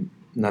 And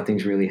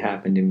nothing's really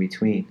happened in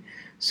between.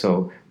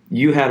 So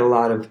you had a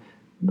lot of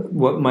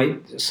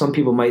some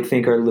people might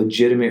think are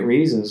legitimate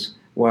reasons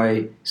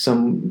why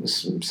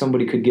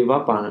somebody could give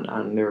up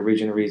on their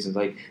original reasons,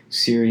 like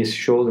serious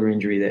shoulder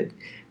injury that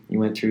you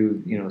went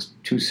through,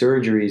 2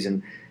 surgeries,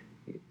 and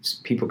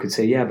people could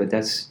say, yeah, but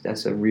that's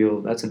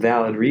a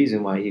valid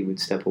reason why he would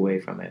step away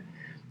from it.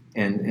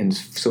 And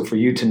so for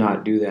you to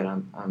not do that,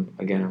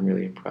 I'm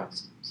really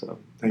impressed. So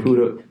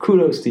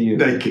kudos to you.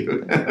 Thank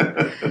you.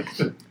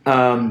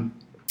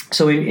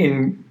 So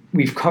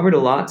we've covered a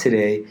lot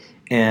today,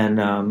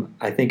 and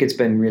I think it's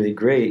been really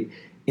great.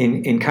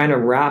 in kind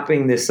of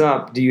wrapping this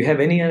up, do you have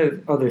any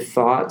other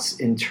thoughts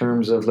in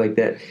terms of like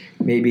that,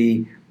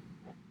 maybe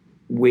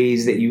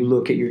ways that you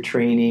look at your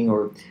training,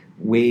 or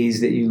ways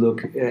that you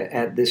look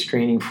at this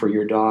training for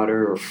your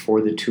daughter or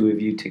for the two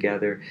of you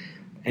together?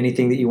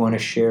 Anything that you want to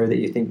share that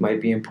you think might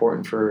be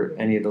important for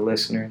any of the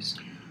listeners?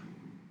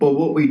 Well,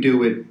 what we do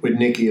with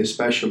Nikki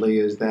especially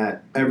is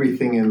that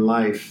everything in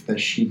life that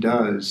she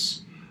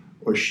does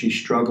or she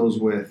struggles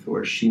with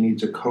or she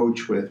needs a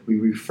coach with, we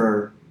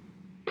refer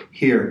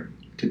here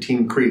to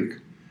Team Creek.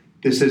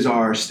 This is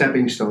our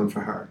stepping stone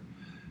for her.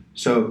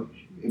 So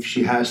if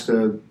she has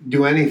to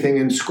do anything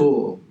in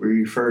school, we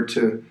refer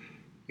to,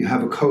 you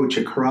have a coach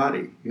at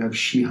karate. You have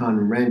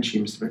Shihan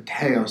Renchi, Mr.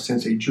 Mateo,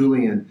 Sensei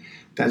Julian.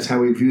 That's how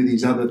we view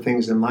these other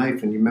things in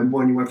life. And you remember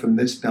when you went from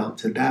this belt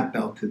to that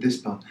belt to this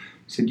belt?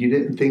 He said you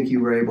didn't think you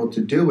were able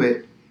to do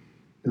it,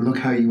 and look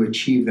how you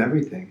achieved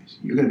everything.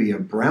 You're going to be a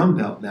brown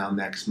belt now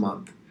next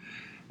month.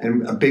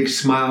 And a big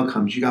smile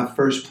comes. You got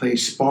first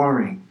place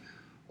sparring.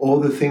 All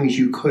the things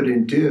you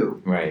couldn't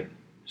do. Right.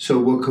 So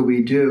what could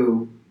we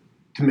do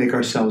to make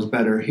ourselves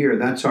better here?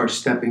 That's our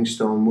stepping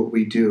stone, what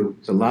we do.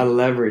 There's a lot of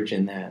leverage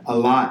in that. A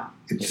lot.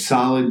 It's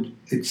solid.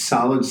 It's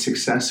solid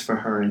success for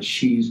her, and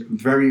she's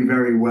very,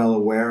 very well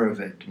aware of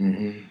it.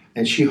 Mm-hmm.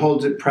 And she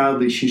holds it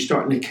proudly. She's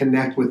starting to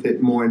connect with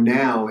it more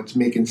now. It's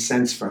making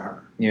sense for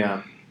her.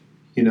 Yeah.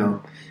 You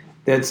know.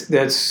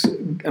 That's.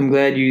 I'm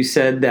glad you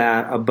said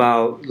that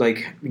about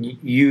like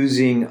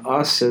using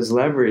us as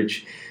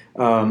leverage.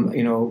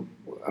 You know,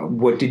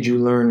 what did you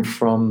learn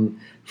from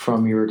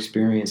your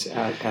experience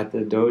at the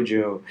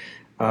dojo?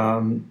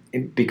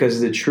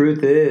 Because the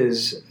truth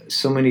is,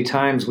 so many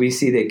times we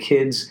see that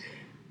kids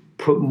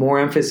put more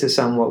emphasis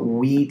on what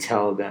we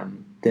tell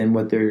them than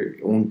what their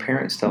own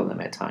parents tell them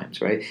at times,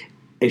 right?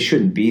 It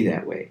shouldn't be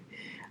that way.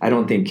 I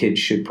don't think kids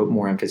should put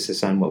more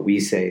emphasis on what we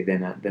say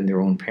than their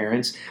own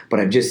parents, but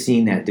I've just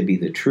seen that to be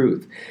the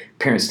truth.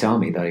 Parents tell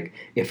me, like,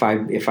 if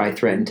I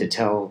threaten to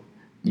tell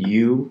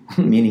you,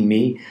 meaning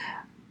me,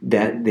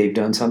 that they've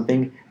done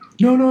something,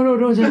 no,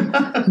 don't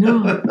tell,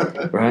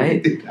 no,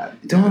 right?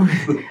 Don't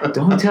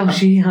tell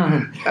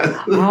Shihan.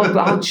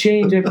 I'll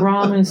change, I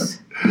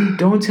promise.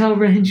 Don't tell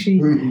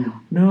Renchi.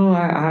 No,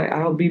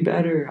 I'll be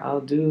better.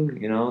 I'll do,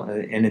 you know.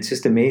 And it's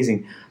just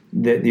amazing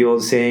that the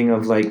old saying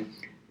of like,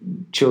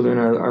 children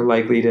are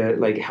likely to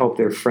like help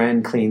their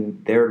friend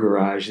clean their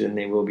garage than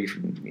they will be,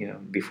 you know,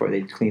 before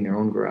they clean their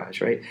own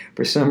garage, right?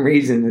 For some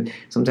reason,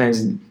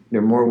 sometimes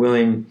they're more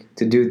willing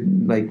to do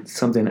like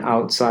something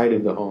outside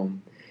of the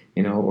home,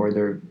 you know, or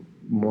they're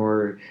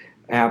more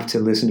apt to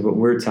listen to what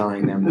we're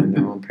telling them than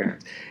their own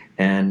parents.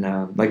 And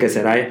like I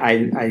said,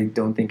 I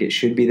don't think it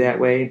should be that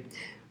way,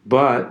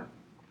 but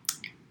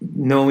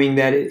knowing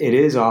that it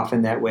is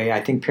often that way, I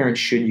think parents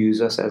should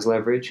use us as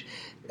leverage.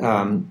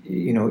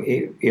 You know,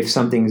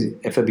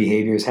 if a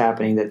behavior is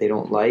happening that they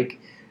don't like,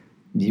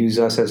 use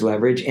us as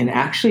leverage and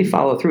actually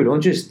follow through.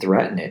 Don't just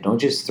threaten it. Don't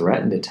just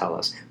threaten to tell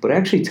us, but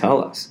actually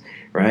tell us,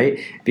 right?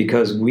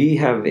 Because we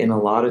have, in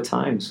a lot of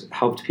times,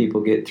 helped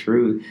people get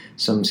through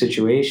some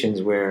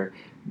situations where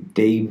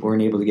they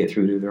weren't able to get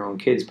through to their own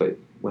kids, but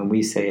when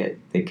we say it,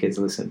 the kids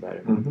listen better.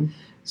 Mm-hmm.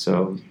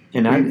 So,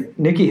 and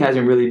Nikki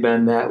hasn't really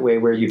been that way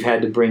where you've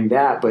had to bring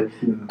that, but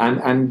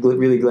I'm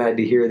really glad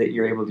to hear that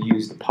you're able to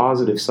use the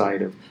positive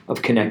side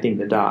of connecting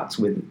the dots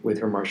with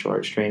her martial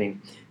arts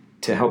training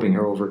to helping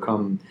her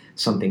overcome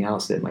something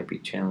else that might be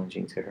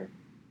challenging to her.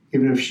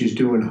 Even if she's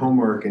doing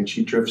homework and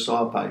she drifts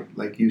off,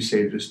 like you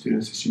say to the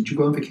students, I said, "Did you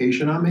go on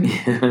vacation on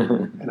me?"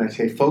 And I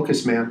say,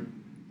 "Focus, ma'am."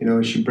 You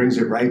know, she brings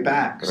it right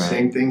back. Right.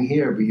 Same thing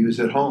here. We use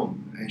it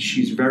home. And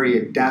she's very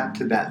adept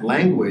to that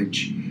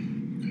language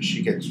because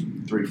she gets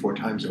 3-4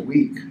 times a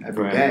week,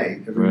 every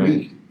day, every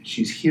week.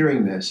 She's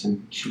hearing this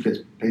and she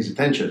pays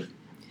attention.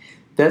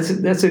 That's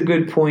a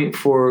good point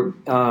for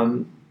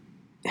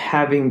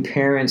having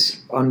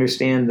parents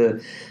understand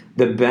the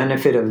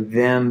benefit of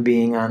them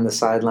being on the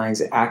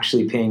sidelines,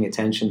 actually paying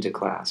attention to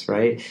class,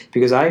 right?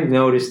 Because I've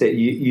noticed that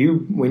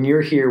you when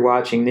you're here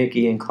watching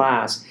Nikki in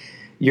class,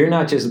 you're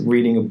not just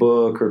reading a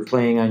book or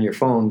playing on your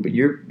phone, but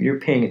you're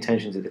paying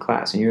attention to the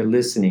class and you're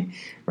listening,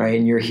 right?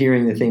 And you're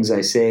hearing the things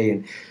I say.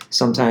 And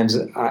sometimes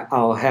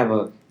I'll have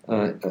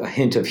a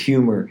hint of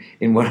humor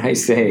in what I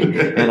say,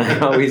 and I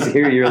always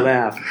hear your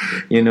laugh.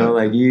 You know,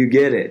 like you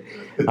get it.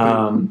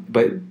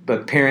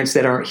 But parents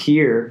that aren't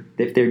here,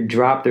 if they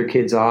drop their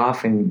kids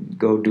off and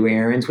go do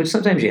errands, which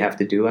sometimes you have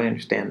to do, I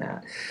understand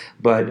that.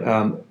 But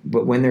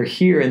when they're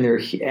here and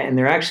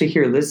they're actually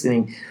here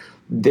listening,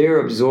 they're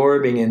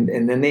absorbing,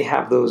 and then they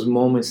have those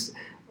moments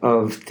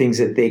of things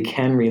that they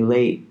can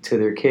relate to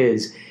their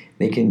kids.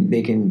 They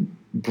can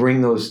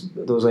bring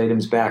those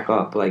items back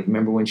up. Like,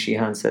 remember when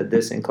Shihan said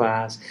this in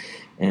class?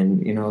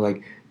 And, you know,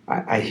 like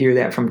I hear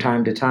that from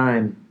time to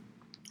time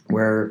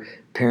where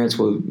parents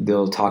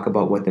they'll talk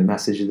about what the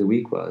message of the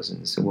week was.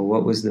 And say, well,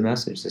 what was the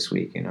message this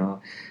week? You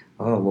know,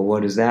 oh, well,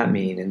 what does that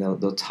mean? And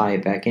they'll tie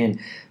it back in.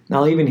 And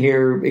I'll even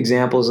hear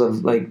examples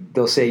of, like,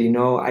 they'll say, you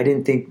know, I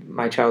didn't think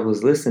my child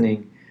was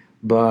listening,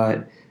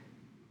 but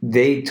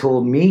they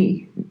told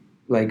me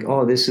like,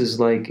 oh, this is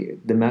like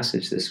the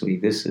message this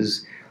week. This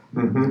is,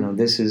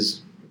 this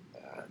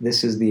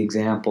is the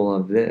example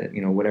of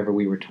whatever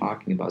we were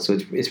talking about. So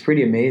it's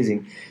pretty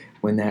amazing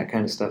when that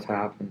kind of stuff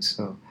happens.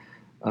 So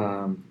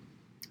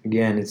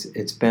again,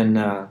 it's been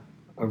a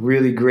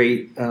really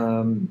great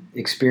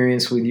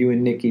experience with you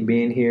and Nikki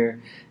being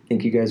here. I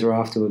think you guys are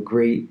off to a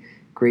great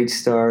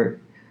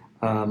start.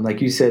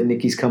 Like you said,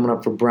 Nikki's coming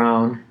up for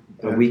Brown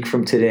a week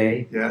from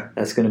today. Yeah,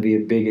 that's going to be a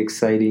big,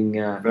 exciting,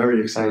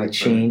 very exciting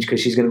change, because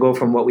she's going to go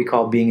from what we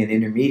call being an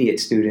intermediate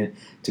student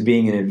to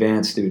being an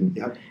advanced student.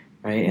 Yep.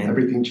 Right, and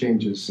everything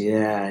changes.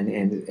 Yeah,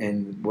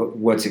 and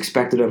what's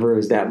expected of her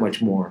is that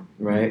much more,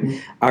 right? Mm-hmm.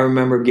 I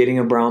remember getting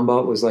a brown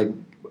belt was like,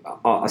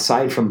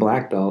 aside from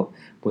black belt,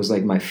 was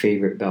like my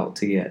favorite belt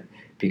to get,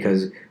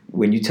 because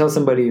when you tell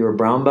somebody you're a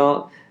brown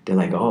belt, they're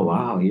like, oh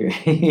wow, you're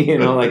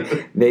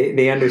like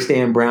they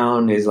understand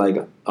brown is like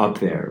up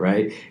there,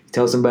 right? You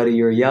tell somebody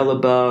you're a yellow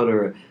belt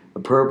or a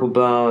purple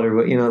belt,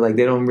 or like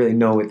they don't really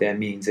know what that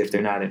means if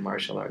they're not in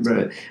martial arts.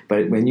 Right.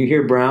 But when you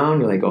hear brown,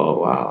 you're like, oh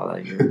wow,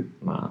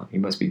 wow, you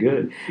must be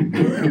good.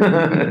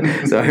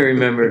 So I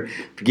remember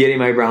getting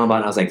my brown belt,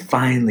 and I was like,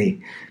 finally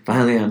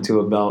I'm to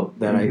a belt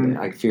that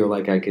I feel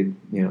like I could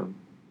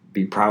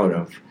be proud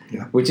of.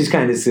 Yeah. Which is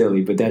kind of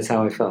silly, but that's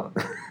how I felt.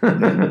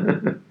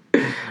 Yeah.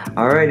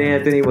 All right,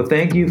 Anthony. Well,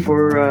 thank you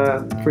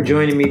for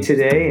joining me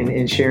today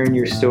and sharing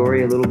your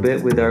story a little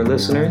bit with our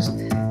listeners.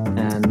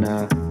 And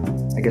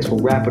I guess we'll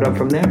wrap it up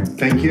from there.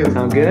 Thank you.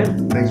 Sound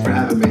good? Thanks for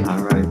having me.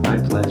 All right. My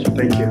pleasure.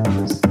 Thank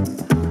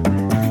you.